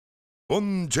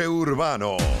Ponche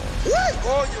Urbano. ¡Uy,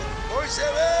 coño! ¡Hoy se ve!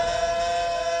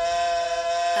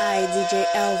 Ay, DJ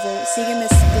Elvo, sigue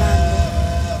mezclando.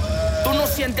 Tú no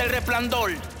sientes el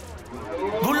resplandor.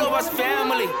 Bulova's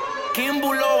Family, Kim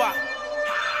Bulova.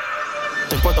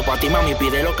 Estoy puesto pa' ti, mami,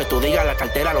 pide lo que tú digas. La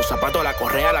cartera, los zapatos, la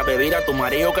correa, la bebida. Tu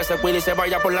marido que se cuide y se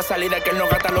vaya por la salida. Que él no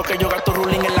gasta lo que yo gasto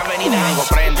ruling en la avenida. Digo,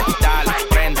 prende, dale,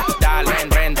 prende, dale,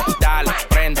 prende, dale,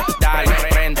 prende, dale,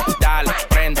 prende, dale,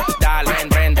 prende, dale,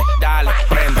 prende, dale,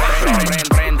 prende,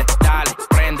 prende, dale,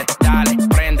 prende, dale,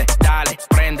 prende, dale,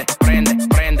 prende, prende,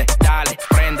 prende, dale,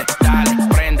 prende, dale,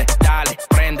 prende, dale,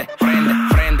 prende, prende,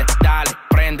 prende, dale,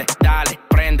 prende, dale,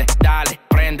 prende, dale,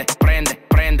 prende, prende,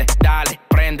 prende, dale,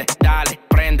 prende, dale,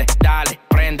 prende, dale,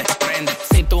 prende, prende.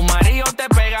 Si tu marido te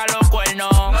pega los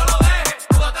cuernos, no lo dejes,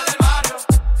 múdate del barrio.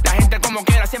 La gente como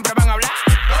quiera siempre van a hablar.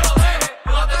 No lo dejes,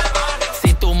 múdate del barrio.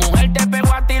 Si tu mujer te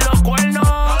pegó a ti los cuernos,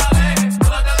 no la dejes,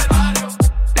 múdate del barrio.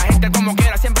 La gente como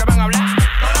quiera siempre van a hablar.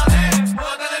 No la dejes,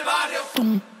 múdate del barrio.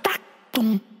 Tum tac,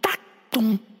 tum tac,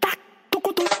 tum tac,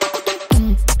 tucutum,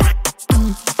 tum tac,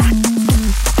 tum tac, tum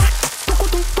tac,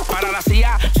 tucutum. Para la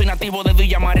CIA, soy nativo de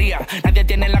Villa María. Nadie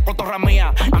tiene la cotorra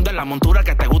mía. Ando en la montura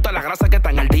que te gusta, la grasa que está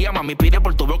en el día. Mami, pide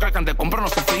por tu boca que te compro, no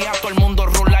se fría. Todo el mundo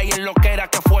rula y es lo que era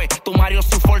que fue. Tu Mario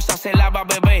sin fuerza se lava,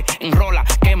 bebé. Enrola,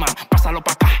 quema, pásalo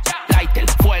pa' acá. Lighter,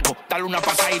 fuego, dale una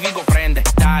pata y digo prende.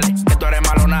 Dale, que tú eres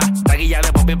malona. Taguilla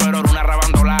de popi, pero era una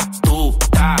rabandola. Tú,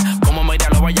 como me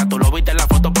lo vaya, tú lo viste en la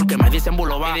foto porque me dicen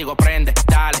Bulova. Y digo prende,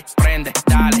 dale, prende,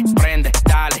 dale, prende,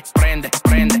 dale, prende,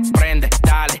 prende, prende,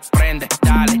 dale, prende,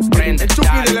 dale, prende, dale,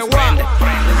 prende, prende.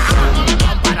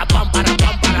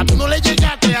 Tú no le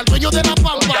llegaste al dueño de la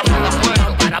pámpara. Yo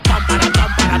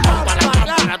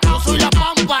soy la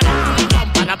pámpara.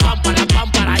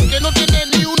 Pámpara. El que no tiene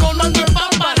ni uno no anda en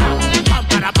pámpara.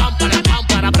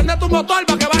 Pámpara. Prende tu motor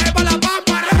para que baje para la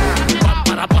pámpara.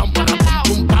 Pámpara.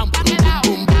 Pum, pam, pum, pum,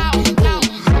 pum, pum.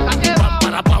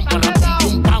 Pámpara. Pum, pam, pum,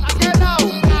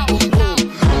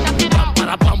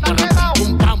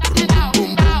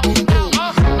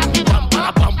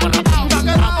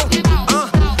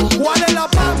 pum, ¿cuál es la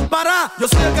pámpara? Yo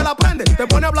soy el que la prende. Te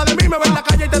pone a hablar de mí, me ve en la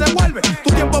calle y te devuelve.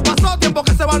 Tu tiempo pasó, tiempo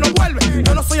que se va no vuelve.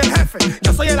 Yo no soy el jefe,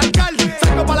 yo soy el alcalde.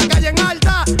 Salgo para la calle en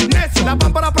alta, necio. La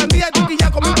pámpara prendía y tú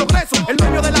ya con mi progreso. El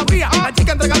dueño de la vía, la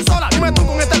chica entrega sola. Dime tú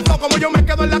con este flow como yo me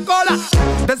quedo en la cola.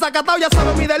 Desacatado ya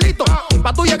sabes mi delito.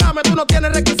 Pa' tú llegarme tú no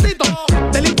tienes requisitos.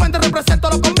 Delincuente represento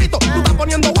los convitos. Tú estás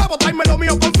poniendo huevos, tráeme lo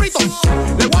mío con fritos.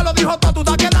 Le lo dijo todo, tú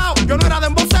te has quedado. Yo no era de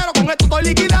embocero, con esto estoy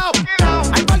liquidado.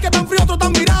 Hay par que tan frío, otros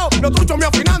tan mirados. Los truchos me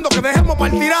afinando, que dejemos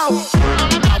para el tirado.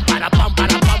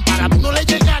 Pámpara. Tú no le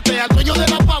llegaste al dueño de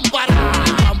la pámpara.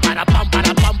 Pámpara.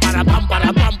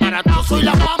 Yo soy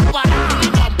la pámpara.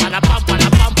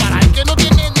 Pámpara. El que no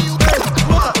tiene ni un...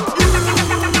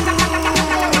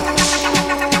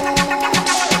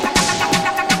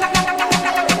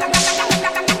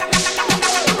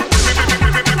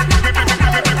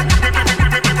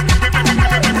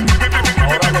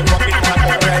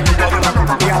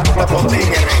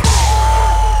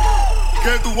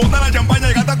 Que tu bota la champaña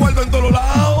y gasta cuarto en todos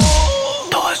lados.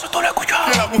 Todo eso tú lo has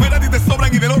escuchado. Que las mujeres a ti te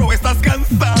sobran y del oro estás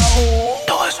cansado.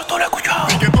 Todo eso tú lo has escuchado.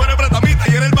 Y que tú eres pretamita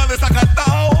y eres el más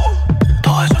desacatado.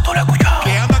 Todo eso tú lo has escuchado.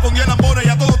 Que anda con 10 lambones y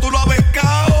a todo tú lo has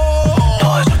becado.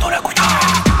 Todo eso tú lo has escuchado.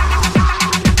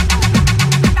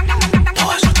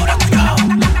 Todo eso tú lo has escuchado.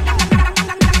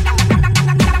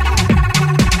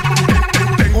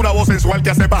 Tengo una voz sensual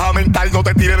que hace baja mental. No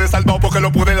te tires de salvado porque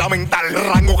lo puedes lamentar.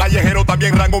 Rango callejero,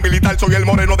 también rango militar. Soy el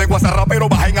moreno de WhatsApp, pero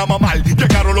bajen a mamar.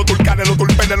 Llegaron los turcanes, los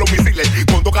turpenes, los misiles.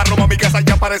 Con tu carro, mami, casa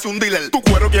ya parece un dealer. Tu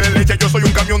cuero quiere leche, yo soy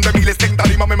un camión de miles. En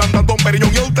tarima me mandan Don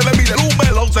Periñón y a ustedes miren. Un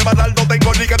melón se va a dar, no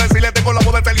tengo ni que decirle. Tengo la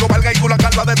voz de Telgo Valga y con la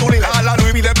calva de Tunil. A la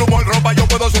Louis V de Blumor, ropa yo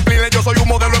puedo suplirle. Yo soy un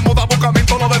modelo en moda,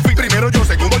 buscamento, no de fin. Primero yo,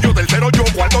 segundo yo, tercero yo,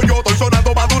 cuarto yo. Estoy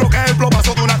sonando más duro que el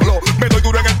plomazo de una glow. Me doy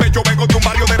duro en el pecho, vengo de un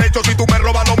barrio derecho. Si tú me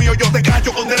robas lo mío, yo te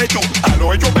cacho con derecho. A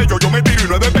lo hecho bello, yo me tiro y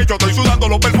no es de pecho. Estoy sudando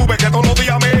los perfumes que todos los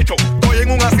días me echo. Estoy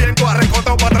en un asiento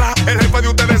arrecotado para atrás. El jefe de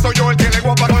ustedes soy yo, el que le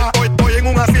voy a pagar. Estoy en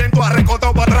un asiento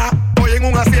arrecotado para atrás. Estoy en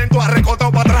un asiento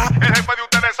arrecotado para atrás. El jefe de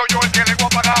ustedes soy yo, el que le voy a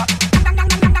pagar.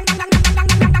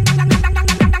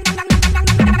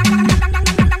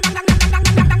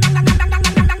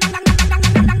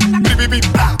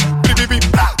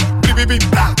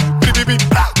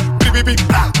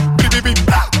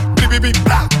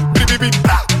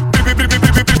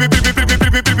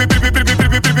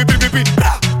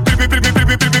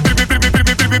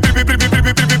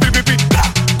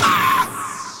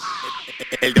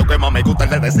 El dios que más me gusta el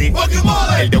de decir.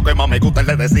 El dios que más me gusta el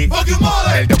de decir.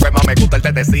 El dios que más me gusta el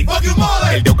de decir.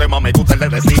 El dios que más me gusta el de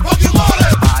decir.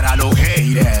 Para los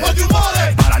haters.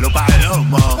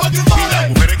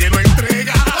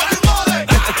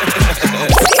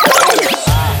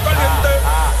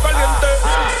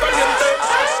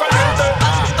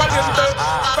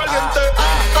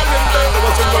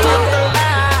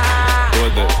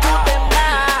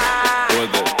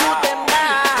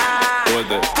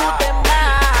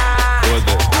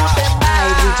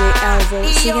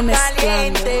 sigue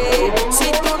mezclando.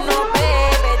 Si tú no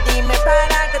bebes, dime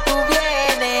para qué tú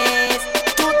vienes.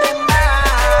 Tú te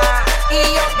vas y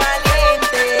yo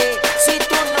caliente. Si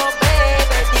tú no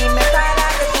bebes, dime para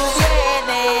qué tú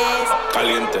vienes.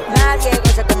 Caliente. Nadie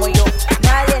goza como yo.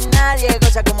 Nadie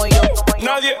goza como yo.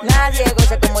 Nadie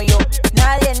goza como yo.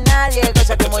 Nadie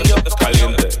goza como yo.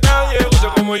 Caliente. Nadie goza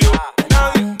como yo.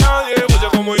 Nadie goza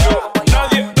como yo.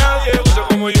 Nadie goza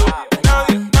como yo.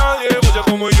 Nadie goza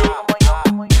como yo.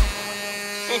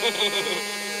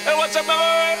 El WhatsApp me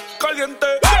bebé caliente.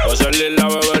 Va a salir la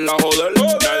bebé la joder.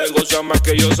 Nadie goza más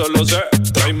que yo solo sé.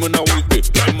 Tráeme una whisky,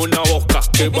 tráeme una vodka,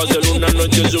 que va a ser una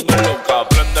noche super loca.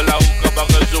 Prende la boca pa'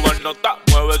 que suba nota.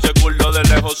 Mueve ese culo de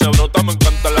lejos, se brota. Me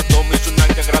encanta la toma y su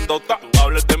nalga grandota.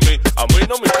 Hables de mí, a mí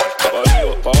no me importa. Pa'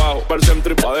 arriba, pa' abajo, pa' el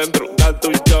centro y pa' adentro. Da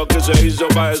tu y yo que se hizo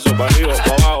pa' eso. Pa' arriba,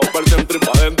 pa' abajo, pa' el centro y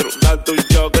pa' adentro. Da tu y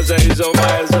yo que se hizo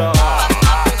pa' eso.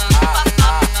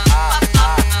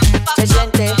 Se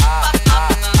siente.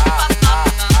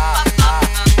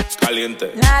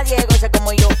 Caliente. Nadie goza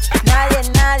como yo.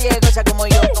 Nadie goza como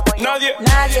yo. Nadie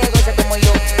goza como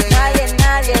yo.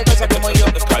 Nadie goza como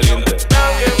yo. Caliente.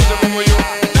 Nadie goza como yo.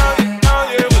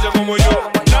 Nadie goza como yo.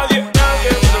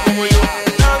 Nadie goza como yo.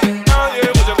 Nadie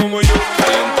goza como yo.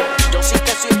 Caliente. Yo sí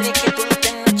que soy Ricky, tú lo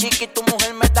tienes chiqui. Tu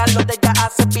mujer me da lo de ella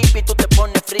hace pipi. Tú te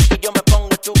pones friki, yo me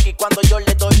pongo chuki. Cuando yo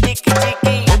le doy tiki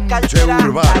chiqui. La cartera,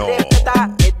 la respeta,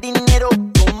 el dinero,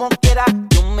 como quiera.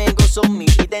 Yo me gozo mi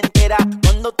vida entera.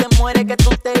 Cuando te mueres que tú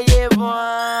te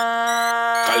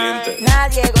llevas. Caliente.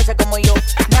 Nadie goza como yo.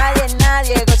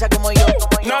 Nadie goza como yo.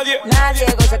 Nadie goza como yo. Nadie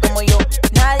goza como yo.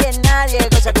 Caliente. Nadie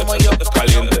goza como yo.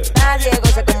 Nadie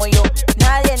goza como yo.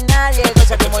 Caliente. Nadie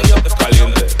goza como yo.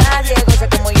 Nadie goza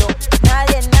como yo.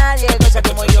 Caliente. Nadie goza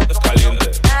como yo.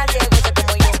 Nadie goza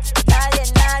como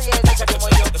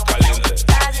yo. Caliente.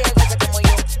 Nadie goza como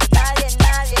yo.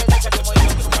 Nadie goza como yo.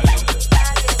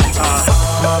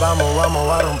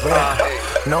 Vamos a romper.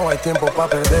 No hay tiempo pa'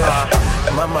 perder.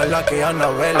 Más mala que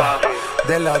Anabela.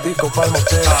 De la disco pa'l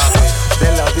motel.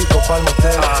 De la disco pa'l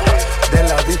motel. De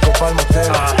la disco pa'l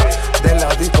motel. De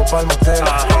la disco pa'l motel.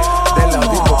 De la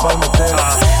disco pa'l motel.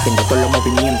 Tengo todos los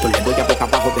movimientos, le doy a boca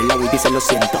abajo del lado y dice lo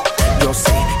siento. Yo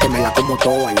sé que me la como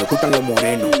toda, le gustan los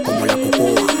morenos, como la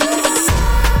cocoa.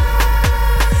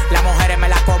 Las mujeres me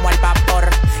la como al vapor,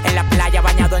 en la playa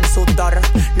bañado en sudor.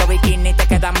 Los bikinis te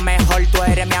quedan mejor, tú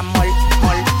eres mi amor,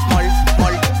 mol.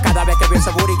 Cada vez que veo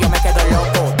ese booty yo me quedo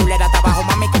loco. Tú le das trabajo,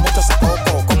 mami, con mucho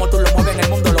saoco. Como tú lo mueves en el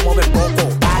mundo, lo mueves poco.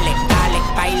 Dale,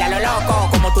 baila lo loco.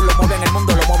 Como tú lo mueves en el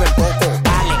mundo, lo mueves poco.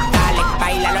 Dale,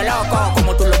 baila lo loco.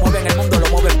 Como tú lo mueves en el mundo, lo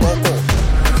mueves poco.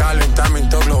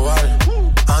 Calentamiento global.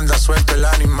 Anda suelto el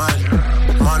animal.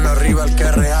 Mano arriba el que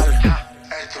es real.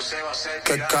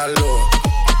 Qué calor.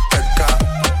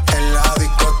 En la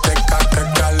discoteca, qué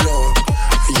calor.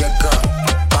 Yeca,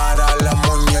 para la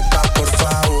muñeca, por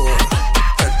favor.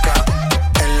 Yeca,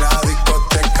 en la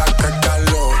discoteca, qué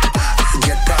calor.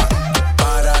 Yeca,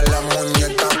 para la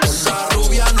muñeca, por favor. Esa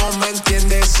rubia no me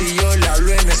entiende si yo le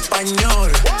hablo en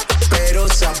español, pero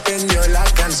se aprendió la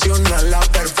canción a la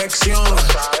perfección.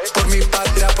 Por mi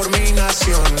patria, por mi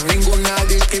nación, ninguna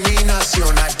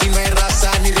discriminación. Aquí no hay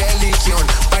raza ni religión.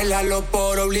 Bailalo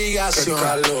por obligación.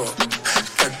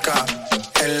 Qué calor.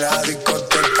 En la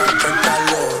discoteca, qué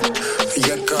calor.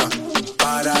 Yeca,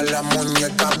 para la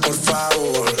muñeca, por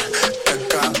favor.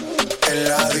 Yeca, en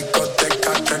la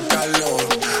discoteca, qué calor.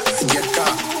 Yeca,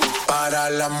 para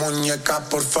la muñeca,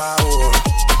 por favor.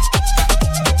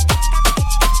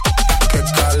 Qué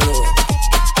calor.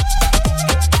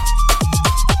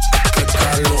 Qué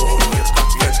calor.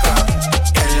 Yeca,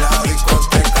 en la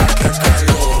discoteca, qué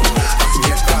calor.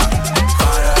 Yeca,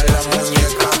 para la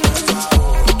muñeca, por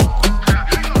favor.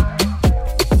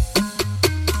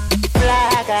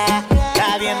 Flaca,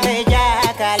 está bien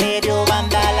bellaca, le dio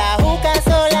banda a la juca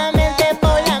solamente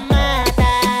por la mata.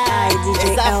 Ay,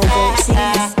 DJ Esa Elvo, sigue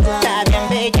flaca, mezclando. está bien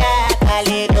bellaca,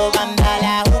 le dio banda a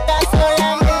la juca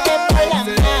solamente por la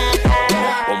mata.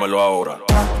 Pómelo ahora.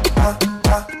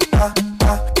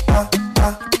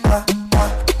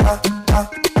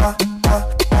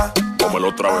 Pómelo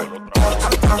otra vez.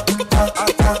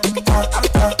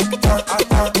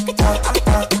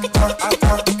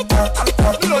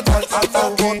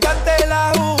 Bótate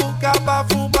la juca pa'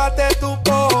 fumarte tu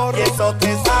porro. Y eso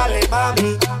te sale,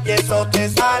 mami. Y eso te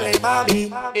sale,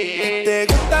 mami. Te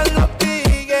gustan los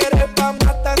tigres pa'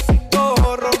 matar sin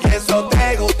gorro. Y eso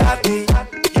te gusta a ti.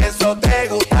 Y eso te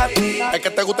gusta a ti. Es que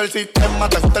te gusta el sistema,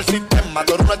 te gusta el sistema.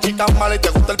 Tú eres una chica mala y te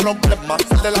gusta el problema.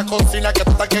 Sal de la cocina que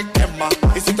tú estás que quema.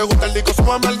 Y si te gusta el disco,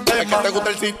 súbame el tema. Es que te gusta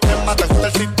el sistema, te gusta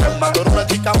el sistema. Tú eres una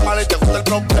chica mala y te gusta el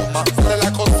problema. Sal de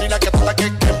la cocina que tú estás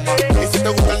que quema. Y si te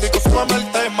gusta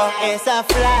Esa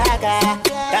flaca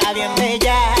está bien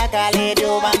bellaca, le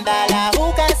dio banda a la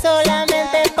juca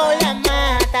solamente por la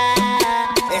mata.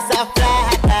 Esa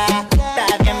flaca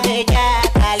está bien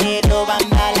bellaca, le dio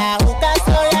banda a la juca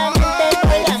solamente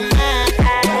por la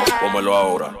mata. Pómelo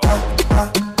ahora.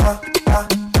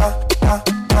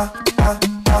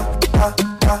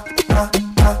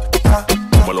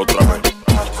 Pómelo otra vez.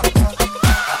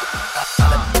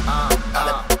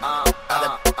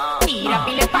 Tira,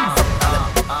 pile paso.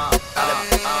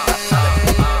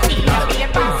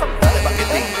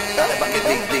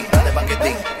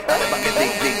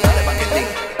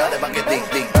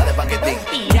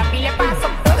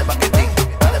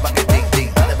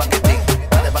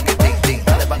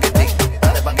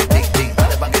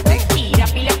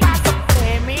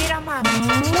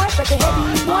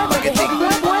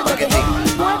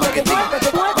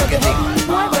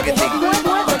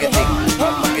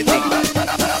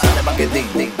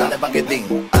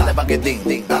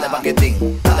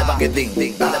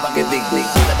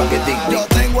 Yo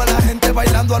tengo a la gente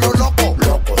bailando a lo loco,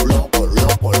 loco, loco,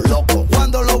 loco, loco.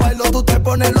 Cuando lo bailo tú te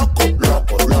pones loco,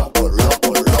 loco, loco,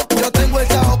 loco, loco. Yo tengo el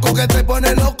saoco que te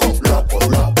pone loco, loco,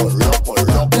 loco, loco,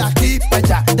 loco. De aquí para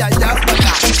allá, de allá para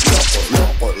acá, loco,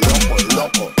 loco, loco,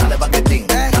 loco. Dale paquetín,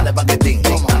 dale paquetín,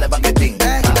 dale paquetín,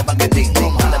 dale paquetín, dale paquetín,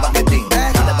 dale paquetín,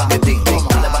 dale paquetín,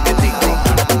 dale paquetín.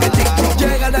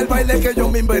 Llega del baile que yo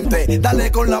me inventé,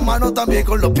 dale con la mano también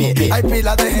con los pies. Hay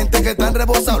pila de gente que están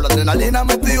rebosados, la adrenalina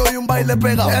metido y un baile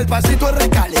pegado. El pasito es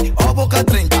recali o boca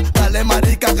 30. Dale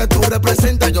marica que tú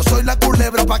representas. Yo soy la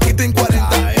culebra paquitín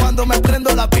 40. Cuando me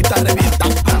prendo la pista revienta.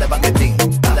 Dale paquetín,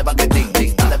 dale paquetín,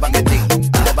 dale paquetín,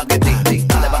 dale paquetín,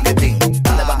 dale paquetín,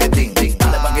 dale paquetín,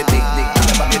 dale paquetín,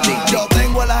 dale paquetín. Yo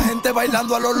tengo a la gente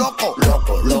bailando a lo loco,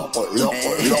 loco, loco,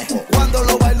 loco, loco. Cuando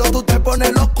lo bailo tú te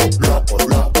pones loco, loco,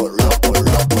 loco, loco,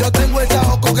 loco. Yo tengo el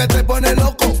saoco que te pone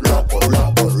loco, loco,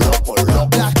 loco, loco, loco.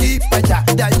 De aquí para allá,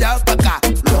 de allá para acá,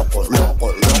 loco,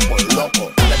 loco, loco,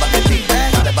 loco. Dale paquetín,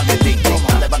 dale paquetín,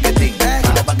 dale paquetín,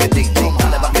 dale paquetín,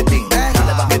 dale paquetín, dale paquetín,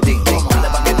 dale paquetín, dale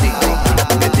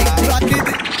paquetín.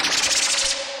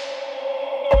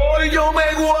 Hoy yo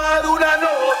me guardo una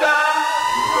nota.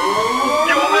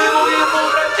 Yo me voy a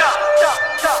emborrachar.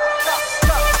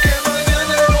 Que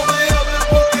mañana no me hablen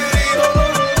porquería.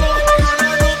 Una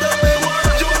nota me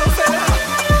guardo, yo no sé nada.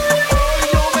 Hoy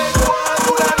yo me guardo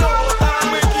una nota.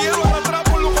 Me quiero arrastrar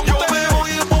por los yo me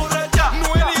voy a emborrachar. No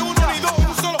es ni uno ni dos,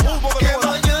 un solo humo de que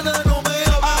mañana no me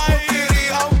hablen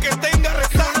porquería. Aunque tenga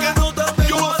resaca,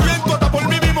 yo lo siento hasta por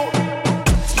mí mismo.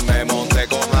 Me monté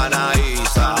con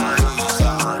Anaísa,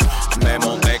 me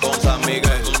monté con San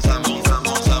Miguel,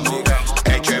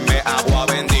 écheme agua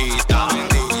bendita,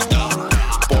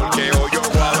 porque hoy yo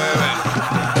voy a beber.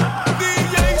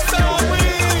 DJ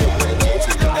Sammy,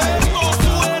 esto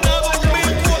suena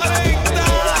 2040.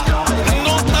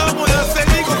 No estamos en ese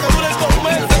disco que dure 2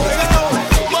 meses pegado.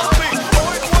 Mami,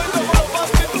 hoy cuento papá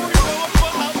si tú y yo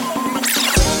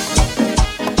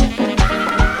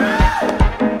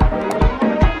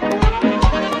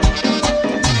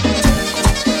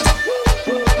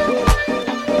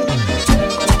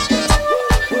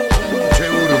Che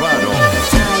Urbano.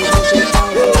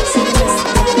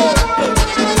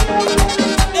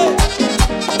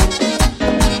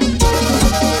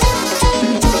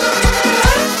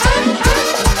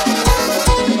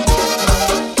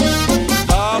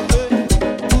 Dame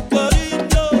tu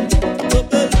cariño, no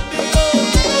te olvido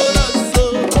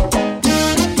corazón.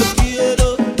 Yo quiero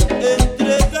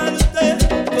entregarte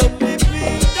con mi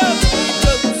vida, mi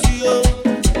canción,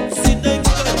 sin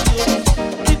engaños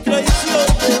ni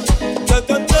traiciones, que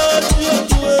cantar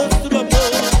nuestro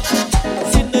amor,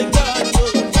 sin engaños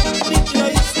ni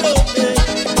traiciones,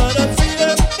 para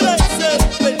siempre ser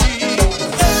feliz.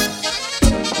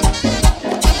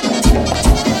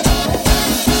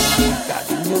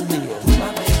 Cariño mío,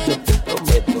 yo te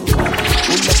prometo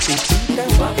una piscina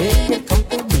en el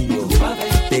campo mío.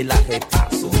 Te la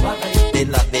repaso, te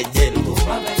la de hielo,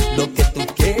 lo que tú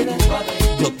quieras,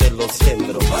 yo te lo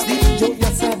siembro. Si yo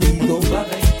ya sabido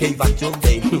que iba a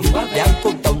llover, me han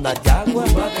contado una yagua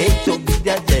que yo vi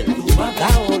de ayer. La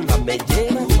ola me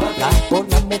lleva, la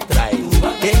ola me trae,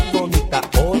 qué bonita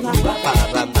ola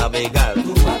para navegar.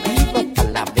 Iba para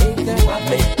la vega,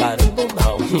 me paré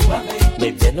donao,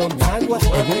 me vieron agua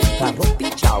en un carro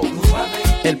pichao.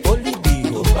 El poli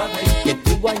dijo que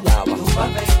tú bailabas a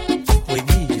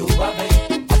fueguillo, a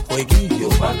fueguillo,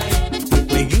 a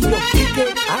fueguillo, pique,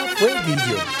 a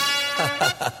fueguillo.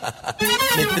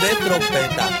 Mis 3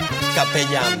 trompetas,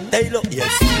 capellán, Taylor y el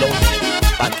slow,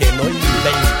 pa' que no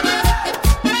inventen.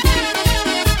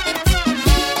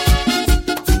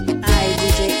 Ay,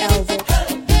 DJ Elvo.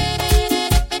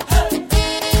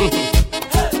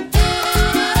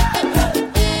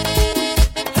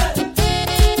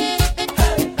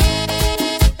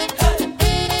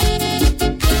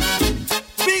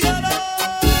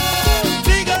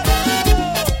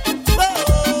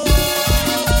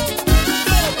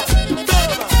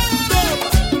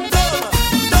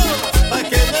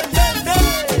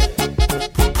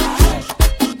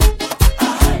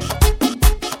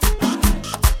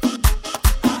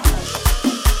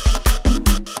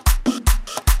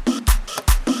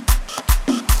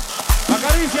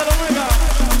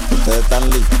 están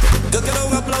listos. Yo quiero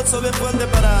un aplauso bien fuerte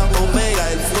para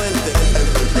Omega, el fuerte,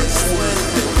 el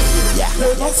fuerte.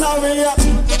 Yo no sabía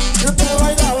que usted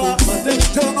bailaba,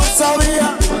 yo no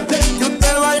sabía que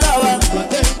usted bailaba,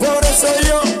 por eso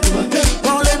yo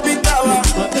no le invitaba,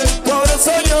 por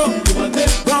eso yo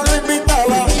no le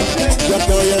invitaba. Yo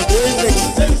estoy en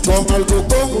Vintex con el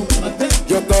cucón,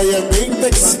 yo estoy en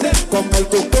Vintex con el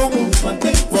cucón,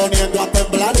 poniendo a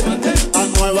temblar a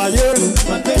Nueva York,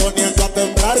 poniendo a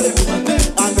temblar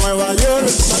a Nueva York.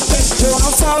 Yo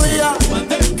no sabía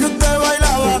que usted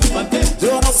bailaba,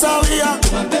 yo no sabía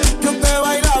que usted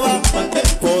bailaba,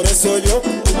 por eso yo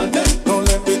no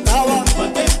le invitaba,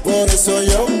 por eso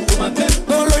yo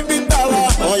no lo invitaba.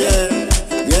 Oye,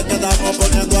 y es que estamos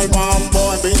poniendo al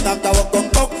mambo en Vista Cabo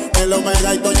Concón, el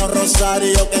Omega y Toño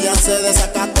Rosario que ya se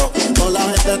desacató. Toda la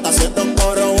gente está haciendo un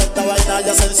coro, esta vaina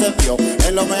ya se encendió.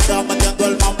 El Omega metiendo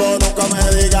el mambo, nunca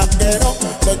me digas que no.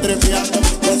 Estoy tripeando,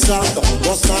 gozando,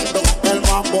 gozando el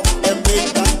mambo en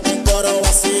Vista, en coro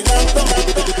vacilando.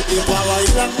 Y pa'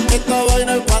 bailar esta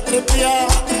vaina es pa' tripear,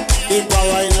 y pa'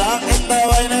 bailar esta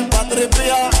vaina es pa'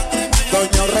 tripear.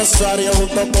 Toño Rosario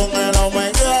junto con el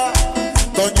Omega,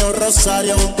 Toño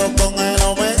Rosario junto con el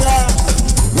Omega.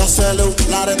 Los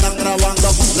celulares están grabando,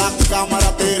 la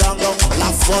cámara tirando, la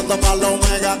foto para el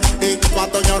Omega y pa'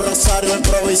 Toño Rosario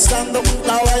improvisando.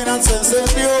 La vaina se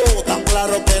encendió, tan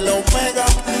claro que el Omega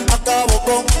acabó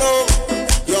con todo.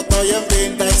 Yo estoy en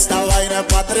Vinta, esta vaina es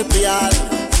pa' tripear.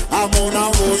 Amo una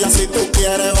bulla si tú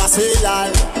quieres vacilar.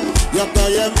 Yo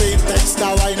estoy en Vinta,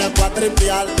 esta vaina es pa'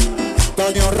 tripear.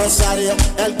 Toño Rosario,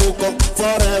 el cuco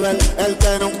forever, el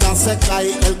que nunca se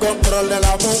cae, el control de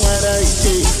las mujeres.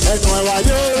 Y en Nueva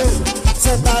York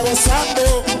se está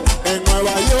gozando, en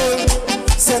Nueva York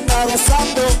se está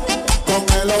gozando con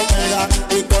el Omega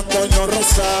y con Toño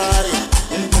Rosario.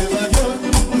 En Nueva York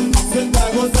se está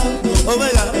gozando,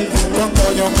 Omega, con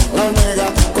Toño, Omega,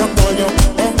 con Toño,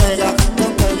 Omega,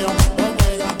 con Toño,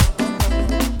 Omega.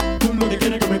 Tú lo que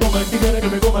quieres que me coma el tigre, que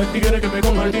me coma el tigre, que me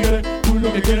coma el tigre. Tú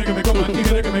lo que quieres que me coma el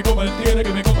tigre, que me coma el tigre,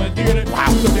 que me coma el tigre.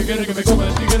 Tú lo que quieres que me coma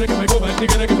el tigre, que me coma el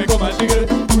tigre, que me coma el tigre.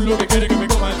 Tú lo que quieres que me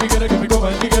coma el tigre, que me coma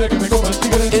el tigre, que me coma el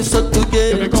tigre. Eso tú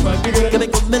quieres, que me coma el tigre, que me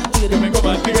coma el tigre, que me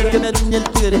coma el tigre, que me ruñe el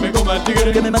tigre, que me coma el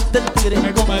tigre, que me mate el tigre, que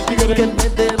me coma el tigre, que me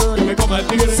devore, que me coma el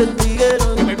tigre, ese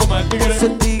tiguero, que me coma el tigre, ese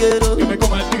tiguero, que me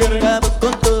coma el tigre, acabo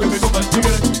con todo, que me coma el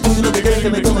tigre. Tú lo que quieres que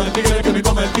me coma el tigre, que me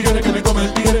coma el tigre, que me coma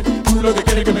el tigre. Tú lo que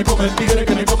quieres que me coma el tigre,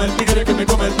 que me coma el tigre, que me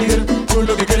coma el tigre. Tú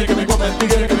lo que quieres que me coma el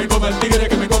tigre, que me coma el tigre,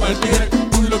 que me coma el tigre.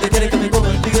 Tú lo que quieres que me coma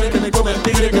el tigre, que me coma el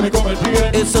tigre, que me coma el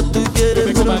tigre. Eso tú quieres,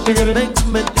 que me coma el tigre, me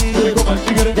coma el tigre, que me coma el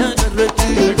tigre, ya agarro el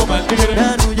tigre, que me coma el tigre,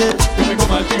 ya ruye, que me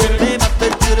coma el tigre, me mate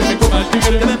el tigre, que me coma el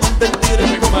tigre, que me mate el tigre,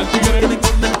 que me coma el tigre, que me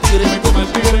coma el tigre, que me coma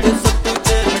el tigre. Eso tú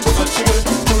quieres,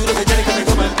 que me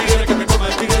coma el tigre. Tú lo que quieres que me coma el tigre, que me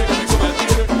coma el tigre, que me coma el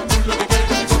tigre. Tú lo que quieres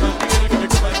que me coma el tigre, que me coma el tigre, que me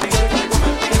coma el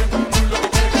tigre. Tú lo que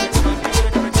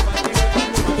quieres que me coma el tigre, que me coma el tigre.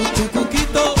 tu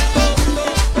cuquito,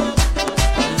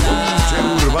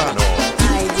 Urbano.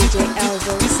 Ay, DJ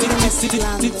Elvo, sigue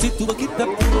mezclando. si tu boquita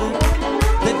puro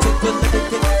de chocolate,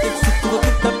 si tu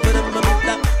boquita para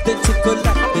mamita de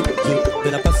chocolate, yo me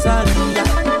la pasaría,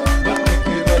 yo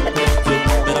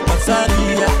me la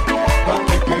pasaría.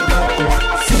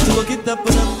 Si tu boquita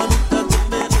para mamita de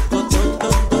melocotón,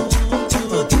 tu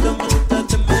boquita mamita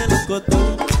de melocotón,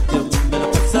 yo me la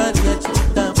pasaría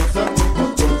chiquita,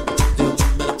 yo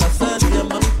me la pasaría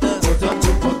mamita,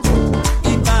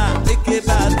 y bate que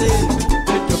bate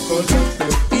de chocolate.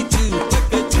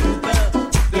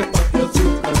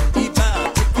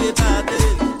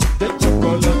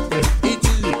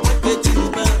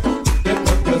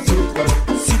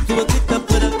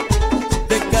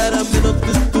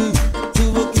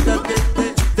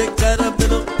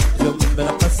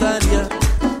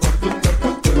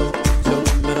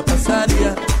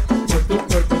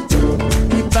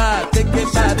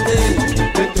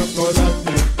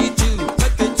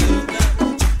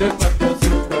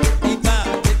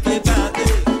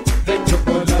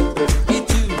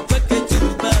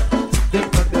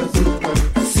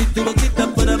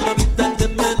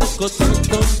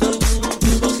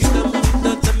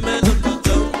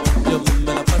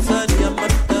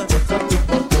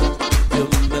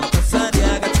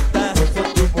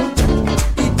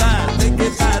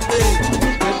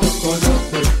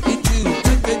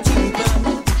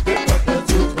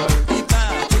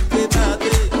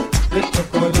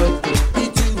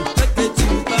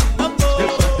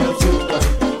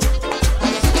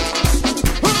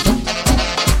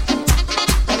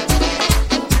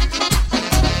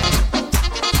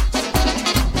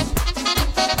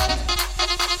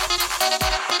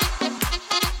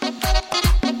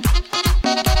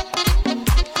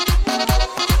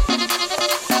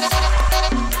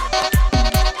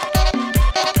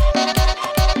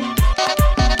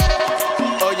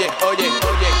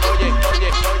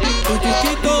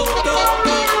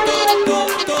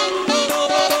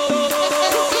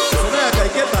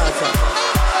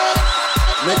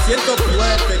 siento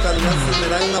fuerte, cariñoso, me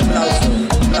dan un aplauso,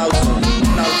 aplauso,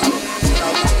 aplauso,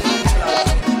 aplauso.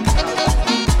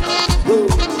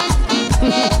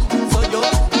 Soy yo,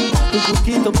 tu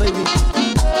cuquito, baby.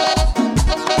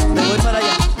 Me voy para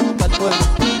allá, para el pueblo.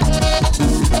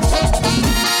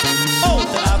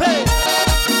 ¡Otra vez!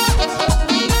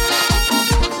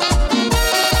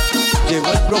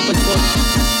 Llegó el profesor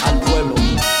al pueblo.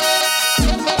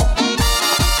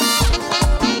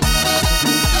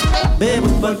 Me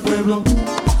voy para el pueblo,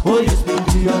 hoy es mi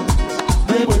día.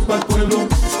 Me voy para el pueblo,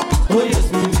 hoy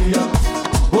es mi día.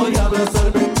 Voy a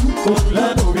abrazarme con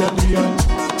la novia mía.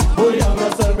 Voy a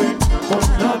abrazarme con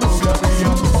la novia mía.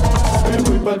 Me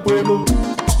voy para el pueblo,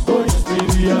 hoy es mi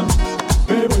día.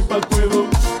 Me voy para el pueblo,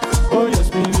 hoy es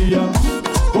mi día.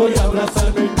 Voy a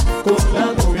abrazarme con la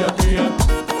novia mía.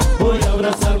 Voy a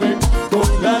abrazarme con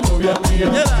la novia mía.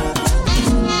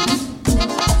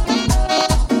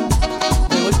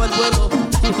 Me voy para el pueblo.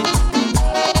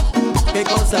 Qué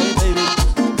cosa es, baby.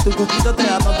 Tu cuquito te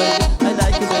ama, baby. I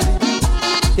like it, baby.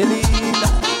 Qué linda.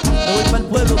 Me voy para el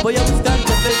pueblo, voy a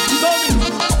buscarte, baby. Tommy,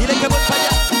 dile que voy para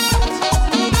allá.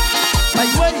 My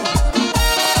way.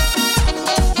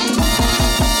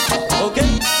 Ok.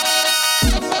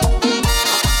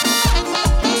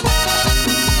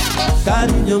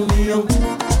 Cariño mío,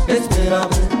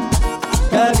 espérame.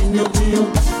 Cariño mío,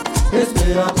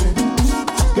 espérame.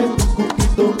 Que tu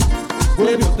cuquito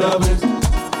vuelve otra vez.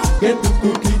 Que tu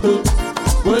cuquito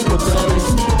vuelve otra vez.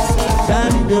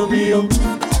 Cariño mío,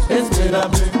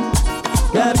 espérame.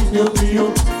 Cariño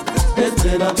mío,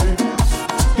 espérame.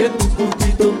 Que tu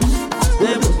cuquito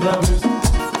vuelve otra vez.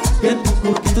 Que tu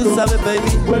cuquito, tú sabes,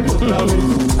 baby, vuelve otra vez.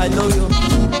 I love you.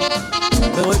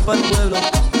 Me voy para el pueblo.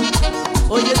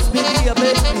 Hoy es mi día,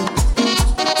 baby.